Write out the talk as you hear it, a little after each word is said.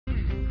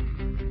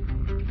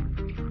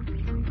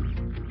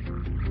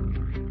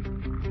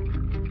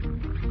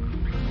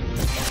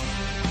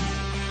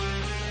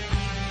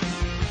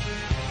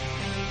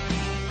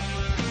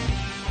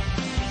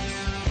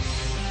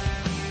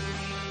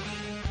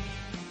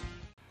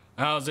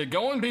How's it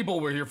going, people?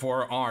 We're here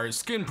for our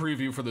skin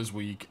preview for this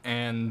week,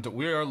 and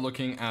we are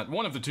looking at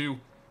one of the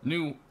two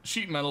new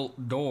sheet metal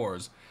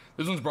doors.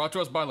 This one's brought to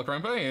us by La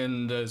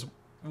and is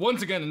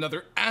once again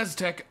another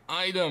Aztec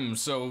item,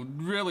 so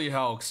really,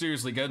 Hulk,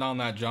 seriously, get on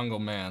that jungle,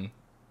 man.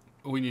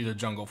 We need a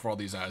jungle for all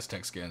these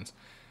Aztec skins.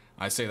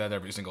 I say that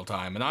every single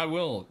time, and I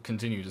will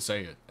continue to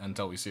say it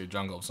until we see a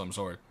jungle of some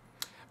sort.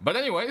 But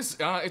anyways,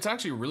 it's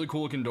actually a really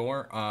cool looking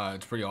door.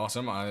 It's pretty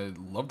awesome. I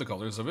love the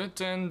colors of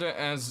it, and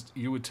as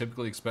you would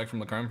typically expect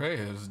from Le it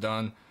has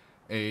done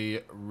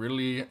a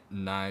really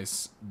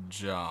nice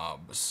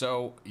job.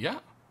 So yeah,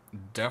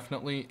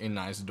 definitely a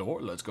nice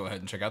door. Let's go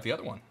ahead and check out the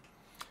other one.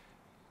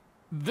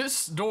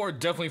 This door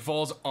definitely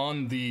falls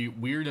on the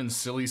weird and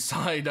silly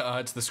side.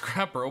 It's the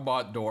Scrap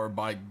Robot door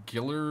by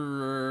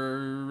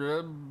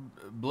Killer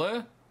BL?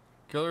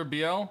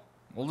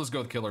 We'll just go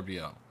with Killer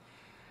BL.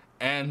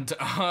 And,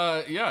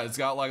 yeah, it's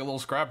got like a little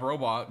scrap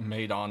robot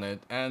made on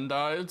it, and,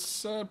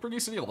 it's, pretty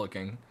silly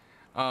looking.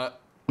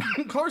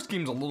 Color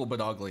scheme's a little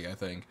bit ugly, I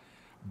think.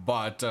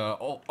 But,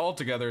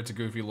 altogether, it's a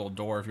goofy little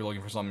door if you're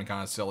looking for something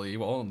kind of silly.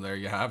 Well, there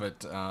you have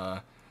it.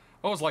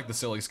 Always like the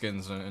silly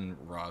skins in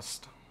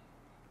Rust.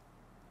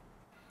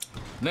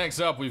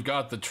 Next up, we've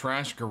got the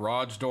Trash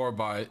Garage door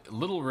by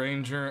Little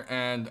Ranger,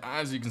 and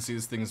as you can see,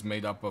 this thing's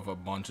made up of a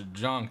bunch of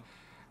junk.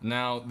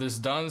 Now, this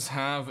does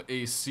have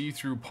a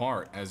see-through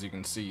part, as you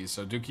can see,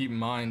 so do keep in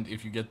mind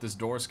if you get this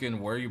door skin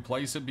where you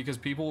place it, because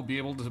people will be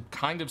able to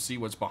kind of see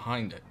what's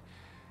behind it.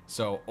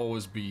 So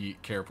always be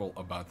careful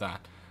about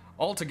that.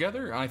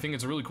 Altogether, I think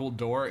it's a really cool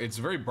door. It's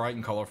very bright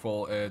and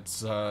colorful.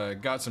 It's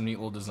got some neat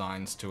little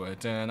designs to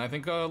it, and I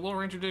think Little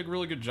Ranger did a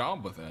really good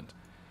job with it.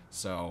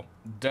 So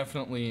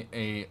definitely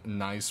a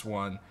nice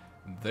one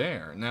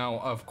there. Now,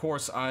 of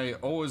course, I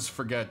always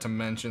forget to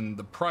mention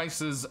the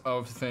prices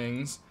of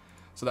things.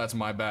 So that's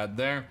my bad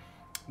there.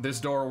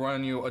 This door will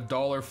run you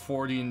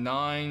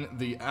 $1.49.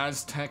 The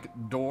Aztec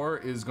door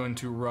is going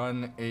to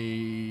run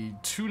a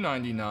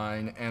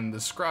 $2.99, and the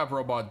Scrap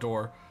Robot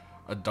door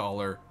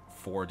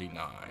 $1.49.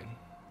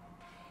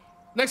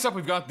 Next up,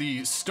 we've got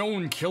the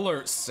Stone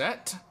Killer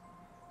set.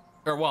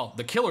 Or, well,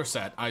 the killer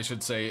set, I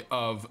should say,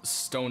 of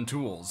stone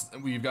tools.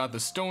 We've got the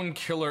Stone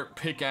Killer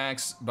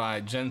pickaxe by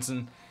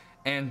Jensen,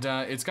 and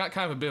it's got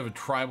kind of a bit of a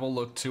tribal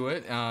look to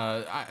it.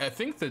 I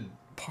think that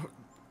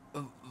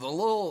the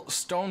little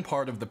stone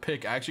part of the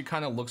pick actually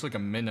kind of looks like a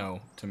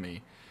minnow to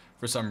me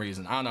for some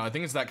reason. I don't know, I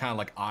think it's that kind of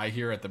like eye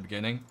here at the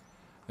beginning.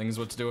 I think is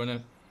what's doing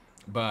it.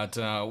 But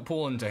we'll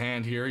pull into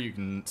hand here. You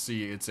can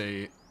see it's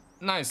a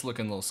nice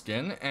looking little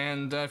skin.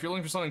 And if you're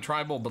looking for something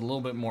tribal but a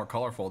little bit more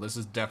colorful, this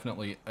is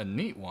definitely a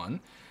neat one.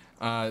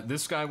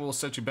 This guy will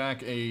set you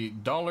back a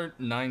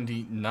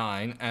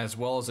 $1.99, as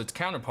well as its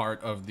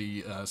counterpart of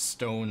the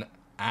stone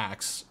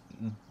axe,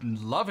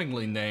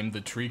 lovingly named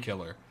the Tree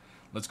Killer.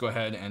 Let's go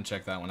ahead and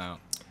check that one out.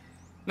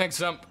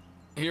 Next up,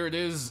 here it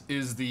is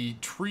the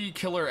Tree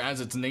Killer as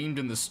it's named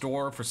in the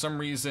store. For some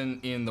reason,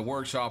 in the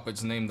workshop,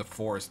 it's named the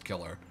Forest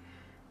Killer.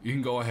 You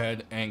can go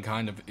ahead and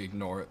kind of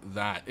ignore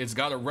that. It's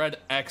got a red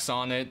X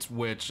on it,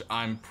 which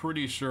I'm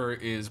pretty sure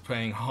is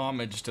paying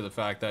homage to the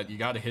fact that you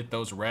gotta hit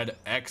those red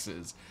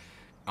X's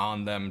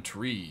on them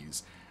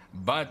trees.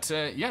 But,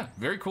 yeah,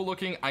 very cool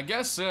looking. I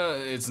guess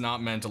it's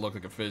not meant to look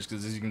like a fish,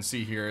 because as you can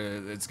see here,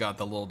 it's got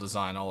the little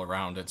design all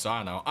around it. So, I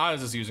don't know. I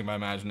was just using my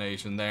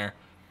imagination there.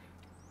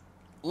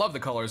 Love the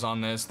colors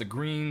on this. The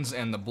greens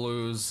and the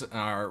blues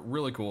are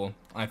really cool.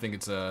 I think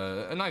it's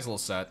a nice little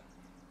set.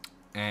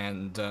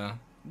 And,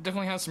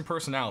 definitely has some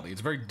personality.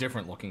 It's very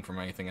different looking from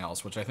anything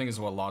else, which I think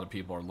is what a lot of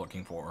people are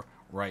looking for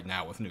right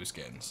now with new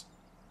skins.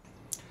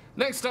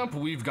 Next up,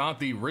 we've got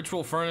the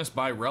Ritual Furnace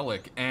by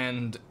Relic,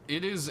 and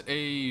it is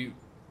a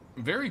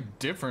very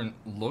different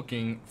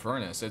looking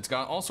furnace. It's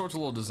got all sorts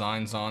of little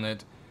designs on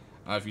it.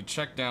 If you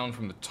check down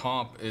from the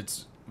top,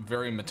 it's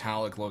very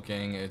metallic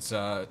looking. It's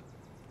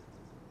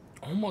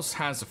almost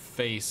has a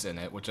face in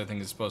it, which I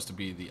think is supposed to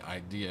be the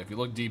idea. If you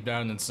look deep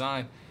down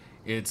inside,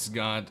 it's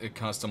got a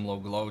custom low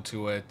glow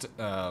to it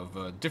of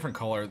a different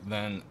color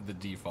than the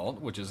default,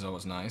 which is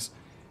always nice.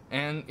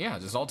 And yeah,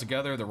 just all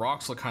together, the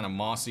rocks look kind of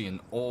mossy and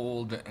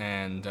old,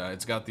 and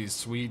it's got these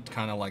sweet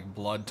kind of like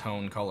blood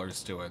tone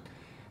colors to it.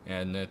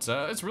 And it's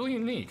really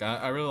unique.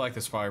 I really like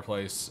this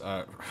furnace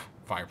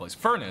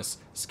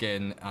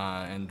skin,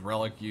 and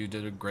Relic, you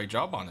did a great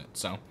job on it.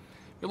 So, if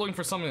you're looking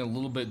for something a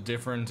little bit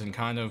different and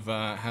kind of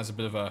has a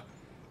bit of a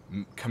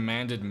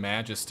commanded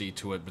majesty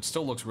to it, but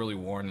still looks really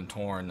worn and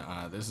torn,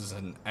 this is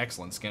an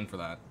excellent skin for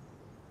that.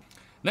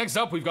 Next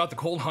up, we've got the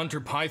Cold Hunter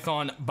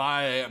Python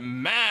by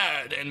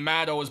Mad, and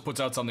Mad always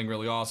puts out something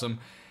really awesome.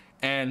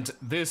 And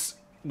this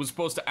was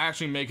supposed to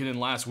actually make it in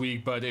last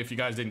week, but if you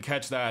guys didn't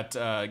catch that,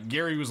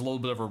 Gary was a little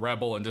bit of a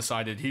rebel and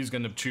decided he's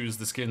going to choose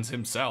the skins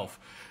himself.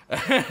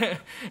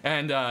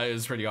 And it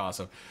was pretty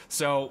awesome.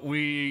 So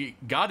we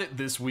got it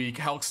this week.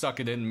 Hulk stuck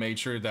it in and made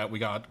sure that we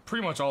got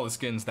pretty much all the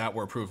skins that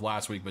were approved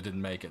last week but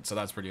didn't make it. So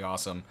that's pretty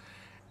awesome.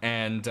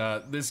 And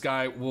this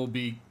guy will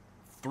be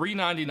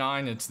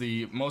 $3.99. It's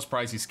the most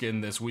pricey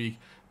skin this week,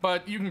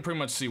 but you can pretty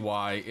much see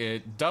why.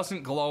 It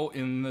doesn't glow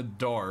in the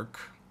dark.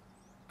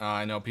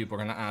 I know people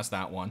are going to ask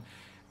that one.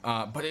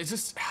 But it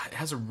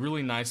has a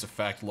really nice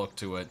effect look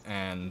to it,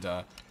 and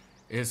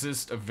it's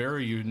just a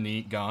very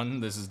unique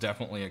gun. This is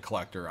definitely a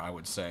collector, I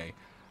would say.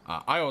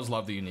 I always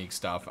love the unique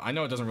stuff. I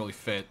know it doesn't really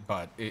fit,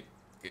 but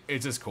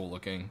it's just cool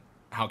looking.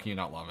 How can you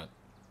not love it?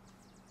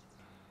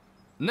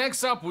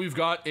 Next up, we've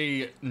got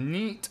a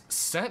neat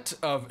set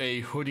of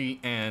a hoodie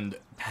and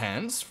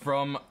pants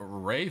from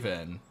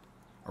Raven.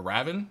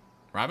 Raven?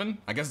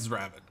 I guess it's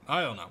Raven.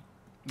 I don't know.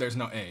 There's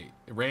no A.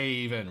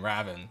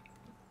 Raven.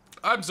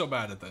 I'm so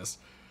bad at this.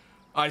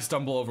 I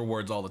stumble over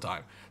words all the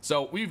time.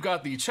 So we've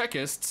got the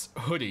Chekists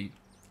hoodie.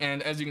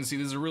 And as you can see,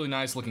 this is a really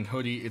nice looking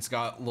hoodie. It's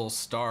got a little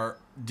star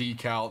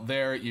decal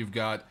there. You've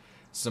got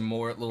some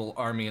more little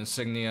army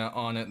insignia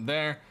on it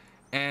there.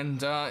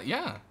 And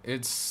yeah,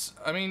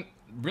 I mean,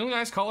 really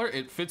nice color.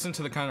 It fits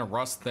into the kind of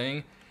rust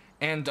thing.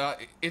 And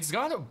it's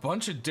got a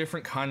bunch of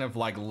different kind of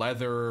like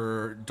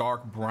leather,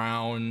 dark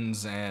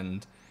browns,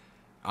 and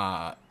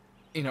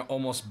you know,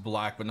 almost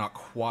black, but not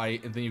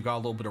quite. And then you've got a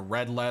little bit of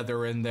red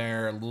leather in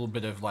there, a little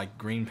bit of like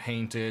green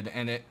painted,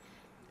 and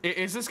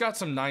it's just got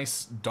some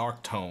nice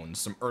dark tones,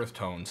 some earth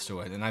tones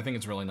to it, and I think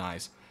it's really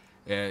nice.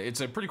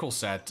 It's a pretty cool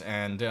set,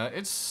 and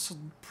it's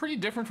pretty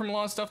different from a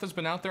lot of stuff that's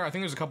been out there. I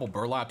think there's a couple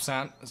burlap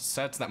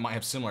sets that might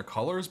have similar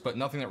colors, but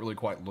nothing that really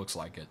quite looks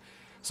like it.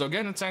 So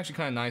again, it's actually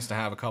kind of nice to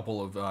have a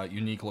couple of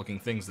unique looking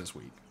things this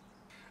week.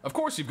 Of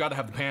course, you've got to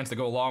have the pants to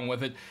go along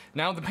with it.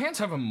 Now, the pants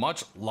have a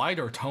much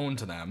lighter tone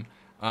to them.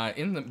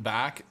 In the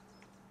back,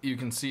 you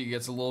can see it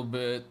gets a little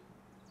bit,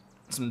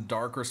 some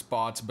darker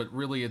spots, but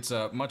really it's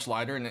much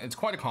lighter, and it's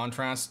quite a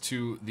contrast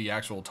to the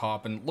actual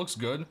top, and it looks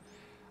good.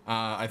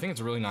 I think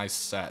it's a really nice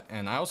set,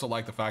 and I also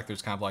like the fact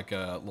there's kind of like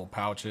little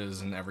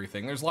pouches and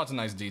everything. There's lots of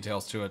nice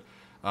details to it.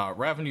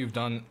 Raven, you've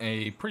done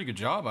a pretty good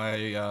job.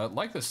 I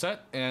like this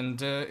set,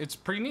 and it's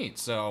pretty neat,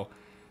 so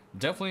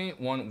definitely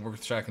one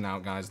worth checking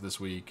out, guys, this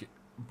week.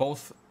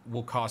 Both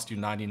will cost you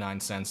 99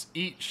 cents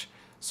each,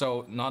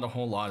 so not a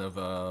whole lot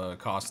of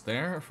cost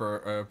there for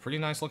a pretty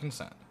nice looking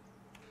set.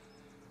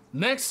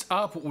 Next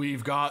up,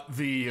 we've got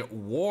the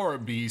War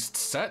Beast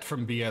set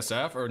from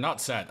BSF, or not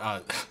set,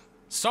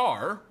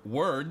 SAR,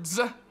 words,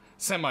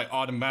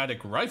 semi-automatic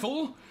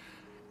rifle,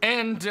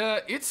 and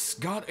it's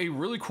got a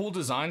really cool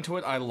design to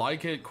it. I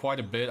like it quite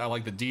a bit. I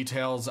like the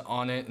details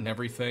on it and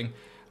everything.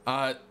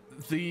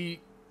 The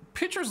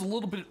picture's a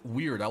little bit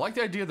weird. I like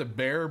the idea of the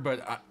bear,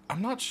 but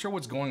I'm not sure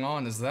what's going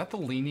on. Is that the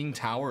Leaning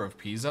Tower of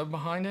Pisa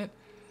behind it?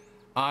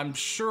 I'm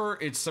sure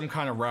it's some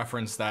kind of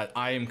reference that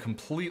I am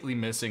completely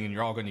missing and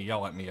you're all going to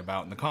yell at me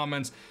about in the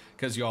comments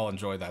because you all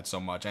enjoy that so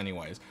much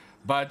anyways.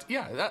 But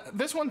yeah,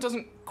 this one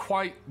doesn't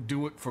quite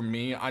do it for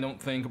me, I don't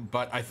think,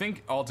 but I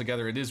think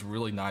altogether it is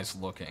really nice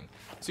looking.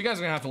 So you guys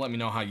are going to have to let me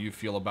know how you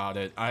feel about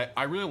it.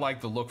 I really like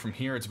the look from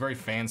here. It's very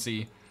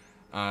fancy.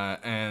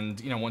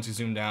 And, you know, once you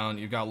zoom down,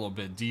 you've got a little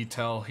bit of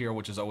detail here,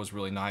 which is always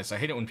really nice. I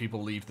hate it when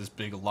people leave this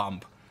big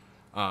lump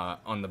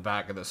on the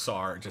back of the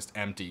SAR just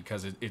empty,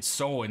 because it's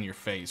so in your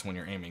face when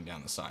you're aiming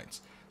down the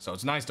sights. So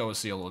it's nice to always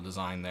see a little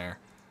design there.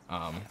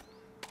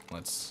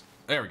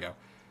 There we go.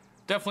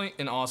 Definitely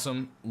an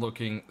awesome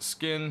looking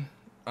skin,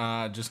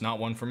 just not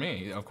one for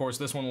me. Of course,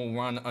 this one will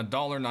run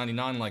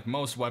 $1.99 like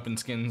most weapon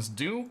skins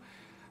do.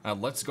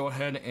 Let's go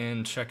ahead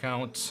and check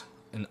out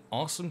an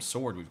awesome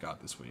sword we've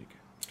got this week.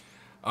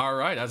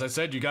 Alright, as I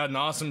said, you got an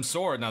awesome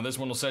sword. Now this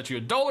one will set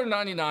you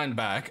 $1.99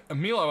 back.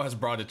 Milo has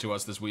brought it to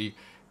us this week,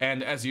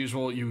 and as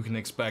usual, you can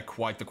expect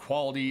quite the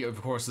quality.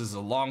 Of course, this is a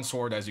long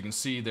sword. As you can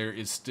see, there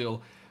is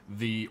still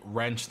the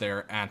wrench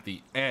there at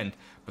the end.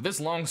 But this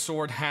long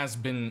sword has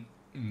been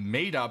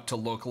made up to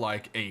look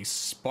like a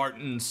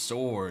Spartan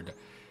sword.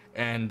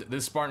 And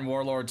this Spartan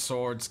Warlord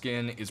sword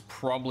skin is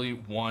probably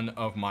one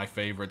of my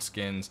favorite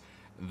skins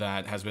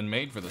that has been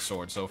made for the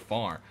sword so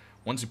far.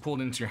 Once you pull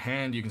it into your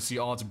hand, you can see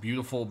all its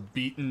beautiful,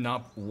 beaten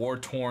up,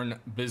 war-torn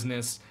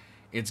business.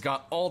 It's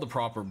got all the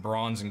proper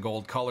bronze and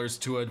gold colors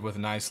to it with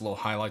nice little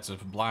highlights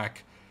of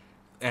black.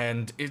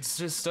 And it's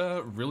just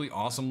a really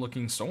awesome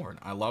looking sword.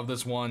 I love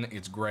this one.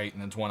 It's great,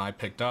 and it's one I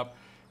picked up.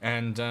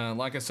 And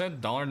like I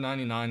said,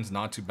 $1.99 is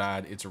not too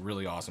bad. It's a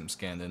really awesome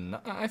skin, and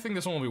I think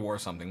this one will be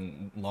worth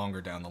something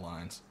longer down the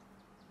lines.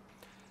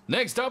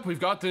 Next up, we've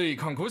got the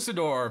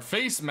Conquistador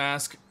Face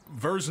Mask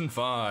version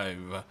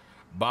 5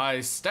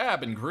 by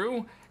Stab and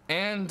Crew,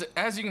 and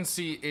as you can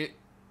see,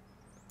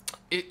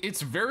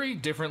 it's very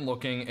different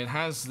looking. It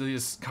has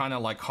this kind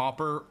of like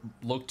copper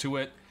look to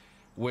it,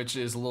 which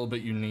is a little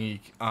bit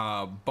unique,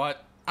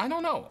 but I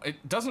don't know.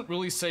 It doesn't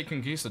really say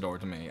Conquistador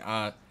to me.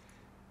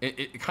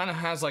 It kind of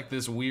has like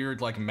this weird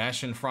like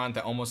mesh in front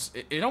that almost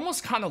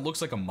kind of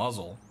looks like a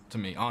muzzle to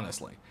me,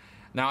 honestly.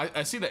 Now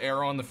I see the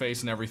arrow on the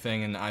face and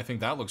everything, and I think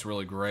that looks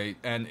really great,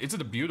 and it's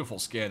a beautiful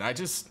skin. I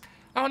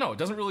don't know, it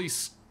doesn't really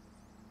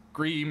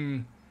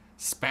scream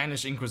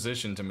Spanish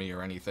Inquisition to me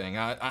or anything.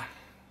 I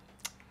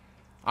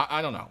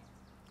don't know.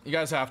 You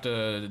guys have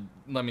to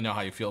let me know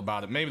how you feel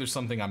about it. Maybe there's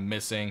something I'm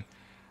missing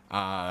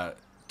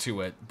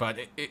to it, but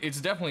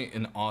it's definitely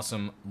an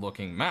awesome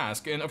looking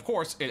mask, and of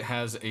course it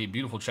has a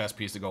beautiful chest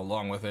piece to go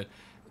along with it.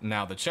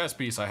 Now, the chest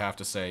piece, I have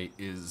to say,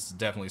 is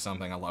definitely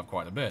something I love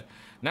quite a bit.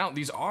 Now,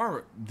 these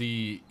are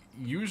the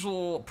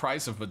usual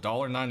price of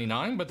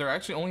 $1.99, but they're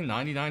actually only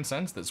 99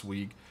 cents this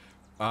week.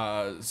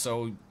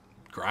 So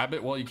grab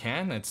it while you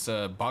can. It's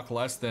a buck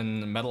less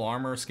than metal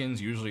armor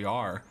skins usually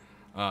are.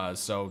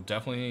 So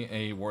definitely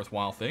a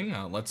worthwhile thing.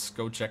 Let's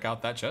go check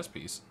out that chest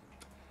piece.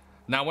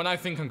 Now, when I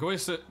think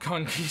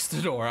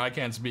Conquistador, I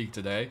can't speak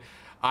today.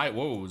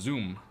 Whoa,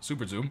 zoom,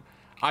 super zoom.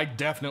 I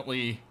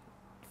definitely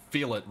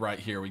feel it right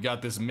here. We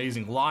got this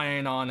amazing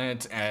lion on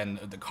it, and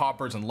the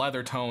coppers and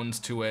leather tones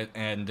to it,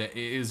 and it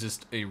is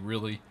just a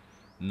really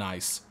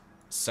nice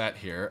set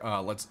here.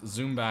 Let's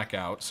zoom back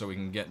out so we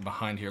can get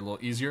behind here a little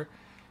easier.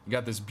 You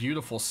got this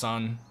beautiful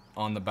sun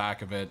on the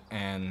back of it,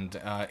 and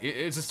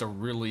it's just a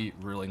really,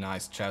 really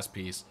nice chest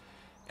piece.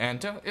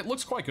 And it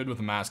looks quite good with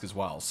the mask as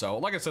well. So,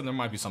 like I said, there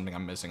might be something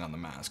I'm missing on the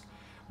mask.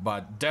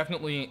 But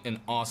definitely an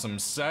awesome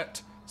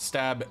set.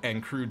 Stab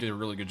and crew did a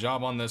really good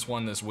job on this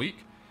one this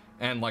week.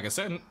 And like I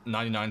said,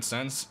 99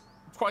 cents,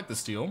 quite the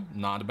steal.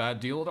 Not a bad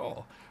deal at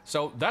all.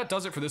 So that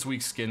does it for this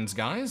week's skins,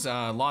 guys.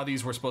 A lot of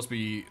these were supposed to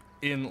be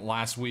in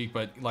last week,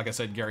 but like I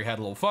said, Gary had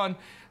a little fun.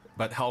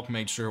 But Hulk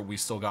made sure we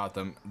still got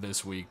them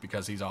this week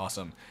because he's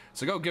awesome.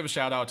 So go give a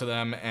shout out to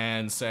them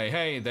and say,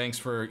 hey, thanks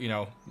for, you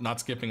know, not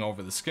skipping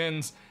over the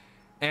skins.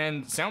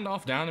 And sound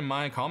off down in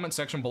my comment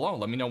section below.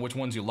 Let me know which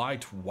ones you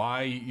liked,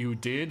 why you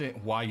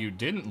did, why you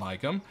didn't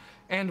like them,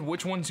 and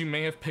which ones you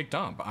may have picked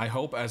up. I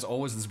hope, as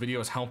always, this video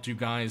has helped you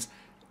guys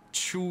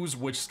choose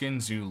which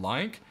skins you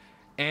like.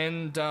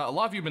 And a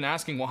lot of you have been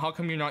asking, well, how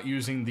come you're not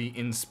using the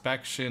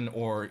inspection,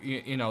 or,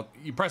 you know,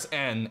 you press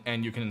N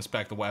and you can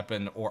inspect the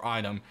weapon or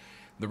item.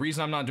 The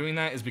reason I'm not doing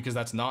that is because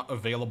that's not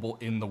available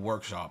in the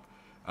workshop.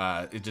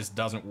 It just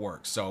doesn't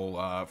work.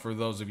 So for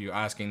those of you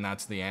asking,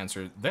 that's the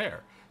answer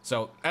there.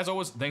 So, as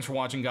always, thanks for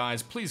watching,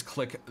 guys. Please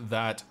click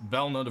that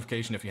bell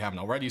notification if you haven't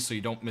already so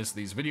you don't miss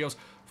these videos.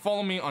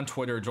 Follow me on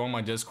Twitter, join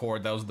my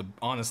Discord. Those are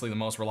honestly the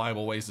most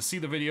reliable ways to see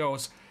the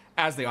videos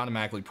as they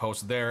automatically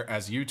post there,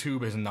 as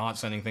YouTube is not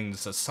sending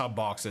things to sub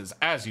boxes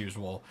as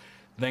usual.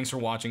 Thanks for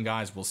watching,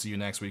 guys. We'll see you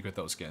next week with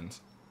those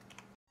skins.